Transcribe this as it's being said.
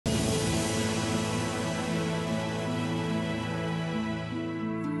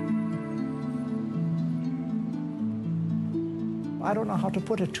I don't know how to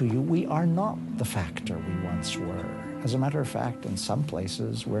put it to you. We are not the factor we once were. As a matter of fact, in some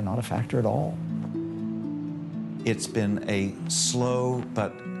places, we're not a factor at all. It's been a slow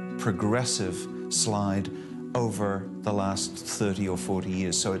but progressive slide over the last 30 or 40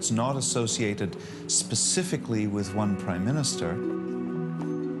 years. So it's not associated specifically with one prime minister.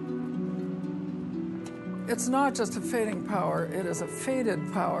 It's not just a fading power, it is a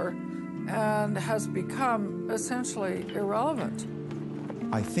faded power and has become essentially irrelevant.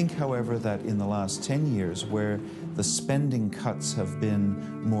 I think, however, that in the last 10 years, where the spending cuts have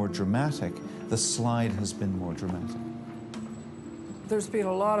been more dramatic, the slide has been more dramatic. There's been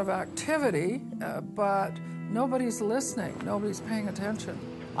a lot of activity, but nobody's listening, nobody's paying attention.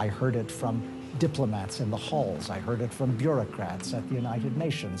 I heard it from diplomats in the halls. I heard it from bureaucrats at the United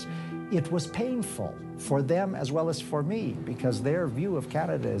Nations. It was painful for them as well as for me, because their view of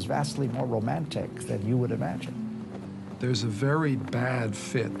Canada is vastly more romantic than you would imagine. There's a very bad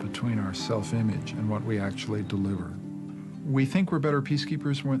fit between our self-image and what we actually deliver. We think we're better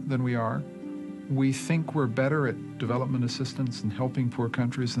peacekeepers than we are. We think we're better at development assistance and helping poor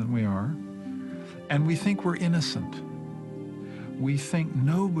countries than we are. And we think we're innocent. We think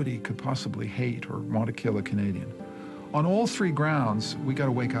nobody could possibly hate or want to kill a Canadian. On all three grounds, we got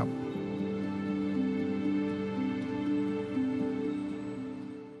to wake up.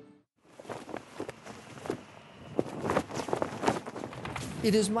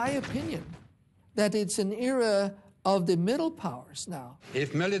 It is my opinion that it's an era of the middle powers now.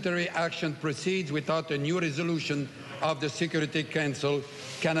 If military action proceeds without a new resolution of the Security Council,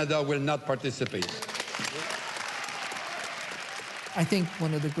 Canada will not participate. I think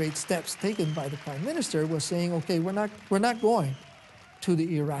one of the great steps taken by the Prime Minister was saying, okay, we're not going to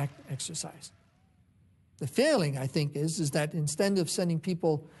the Iraq exercise. The failing, I think, is that instead of sending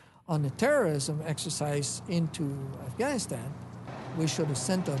people on a terrorism exercise into Afghanistan, we should have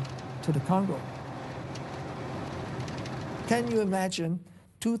sent them to the Congo. Can you imagine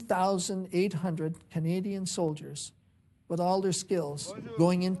 2,800 Canadian soldiers with all their skills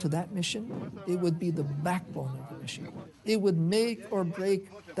going into that mission? It would be the backbone of the mission. It would make or break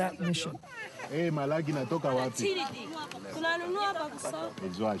that mission.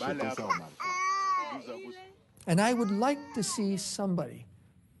 And I would like to see somebody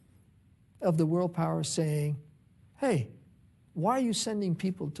of the world power saying, hey, why are you sending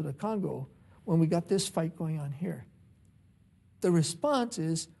people to the Congo when we got this fight going on here? The response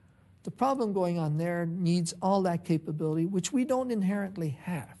is, the problem going on there needs all that capability, which we don't inherently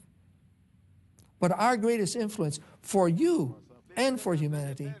have. But our greatest influence for you and for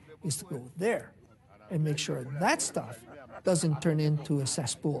humanity is to go there and make sure that stuff doesn't turn into a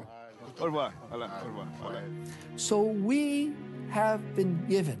cesspool. So we have been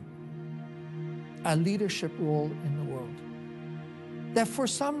given a leadership role in the world that for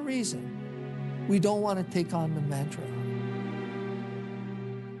some reason we don't want to take on the mantra.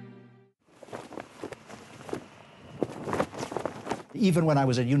 Even when I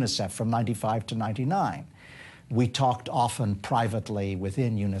was at UNICEF from 95 to 99, we talked often privately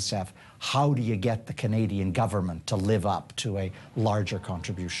within UNICEF, how do you get the Canadian government to live up to a larger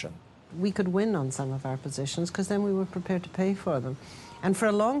contribution? We could win on some of our positions because then we were prepared to pay for them. And for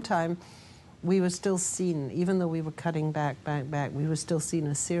a long time, we were still seen, even though we were cutting back, we were still seen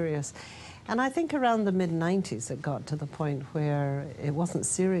as serious. And I think around the mid-90s it got to the point where it wasn't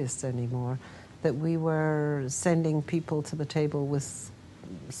serious anymore, that we were sending people to the table with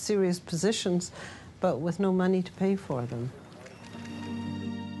serious positions, but with no money to pay for them.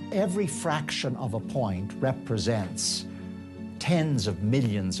 Every fraction of a point represents tens of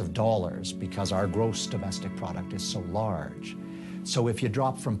millions of dollars because our gross domestic product is so large. So if you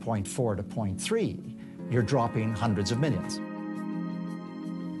drop from 0.4 to 0.3, you're dropping hundreds of millions.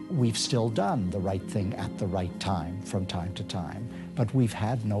 We've still done the right thing at the right time from time to time, but we've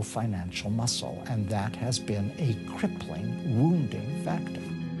had no financial muscle, and that has been a crippling, wounding factor.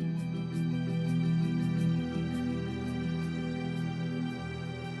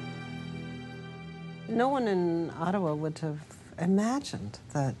 No one in Ottawa would have imagined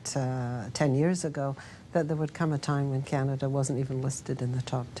that 10 years ago that there would come a time when Canada wasn't even listed in the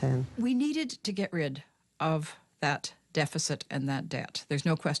top 10. We needed to get rid of that deficit and that debt. There's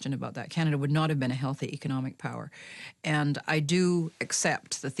no question about that. Canada would not have been a healthy economic power. And I do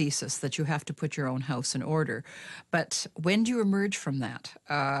accept the thesis that you have to put your own house in order. But when do you emerge from that?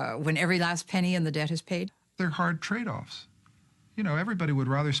 When every last penny in the debt is paid? They're hard trade-offs. You know, everybody would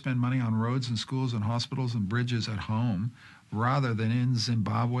rather spend money on roads and schools and hospitals and bridges at home rather than in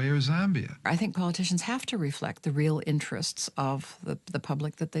Zimbabwe or Zambia. I think politicians have to reflect the real interests of the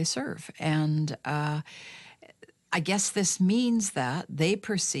public that they serve. And I guess this means that they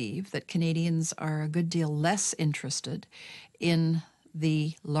perceive that Canadians are a good deal less interested in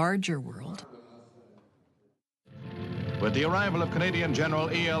the larger world. With the arrival of Canadian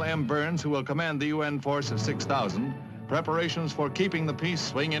General E.L.M. Burns, who will command the UN force of 6,000, preparations for keeping the peace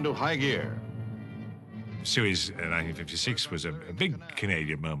swing into high gear. Suez 1956 was a big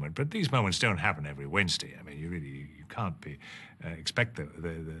Canadian moment, but these moments don't happen every Wednesday. I mean, you can't expect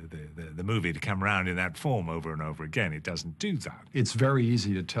the movie to come around in that form over and over again. It doesn't do that. It's very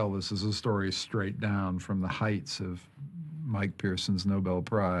easy to tell this as a story straight down from the heights of Mike Pearson's Nobel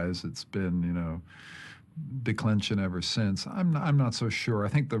Prize. It's been, you know, declension ever since. I'm not so sure. I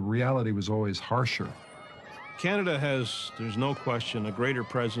think the reality was always harsher. Canada has, there's no question, a greater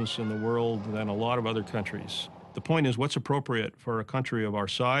presence in the world than a lot of other countries. The point is, what's appropriate for a country of our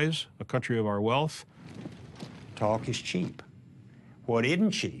size, a country of our wealth? Talk is cheap. What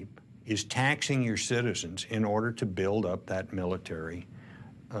isn't cheap is taxing your citizens in order to build up that military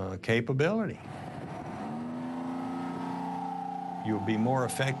capability. You'll be more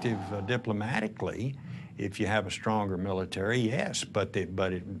effective diplomatically if you have a stronger military, yes, but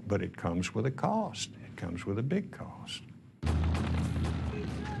it comes with a cost. It comes with a big cost.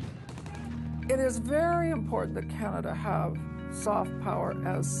 It is very important that Canada have soft power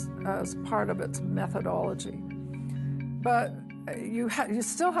as part of its methodology. But you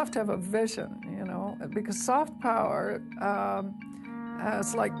still have to have a vision, you know, because soft power,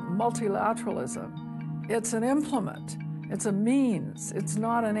 as like multilateralism, it's an implement. It's a means, it's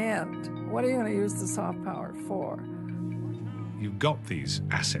not an end. What are you going to use the soft power for? You've got these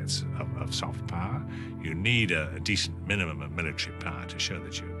assets of soft power. You need a decent minimum of military power to show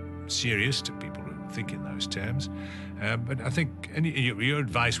that you're serious to people who think in those terms. But I think your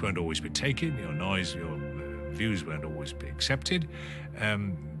advice won't always be taken, your views won't always be accepted,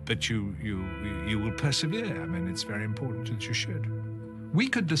 but you will persevere. I mean, it's very important that you should. We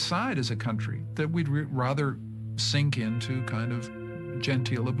could decide as a country that we'd rather sink into kind of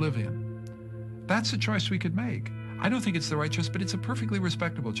genteel oblivion. That's a choice we could make. I don't think it's the right choice, but it's a perfectly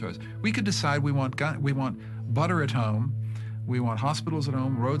respectable choice. We could decide we want butter at home, we want hospitals at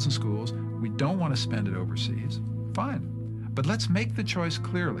home, roads and schools. We don't want to spend it overseas. Fine. But let's make the choice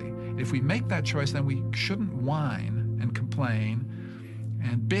clearly. If we make that choice, then we shouldn't whine and complain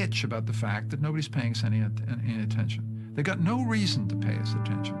and bitch about the fact that nobody's paying us any attention. They got no reason to pay us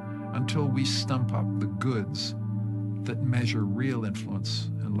attention until we stump up the goods that measure real influence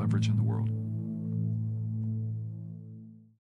and leverage in the world.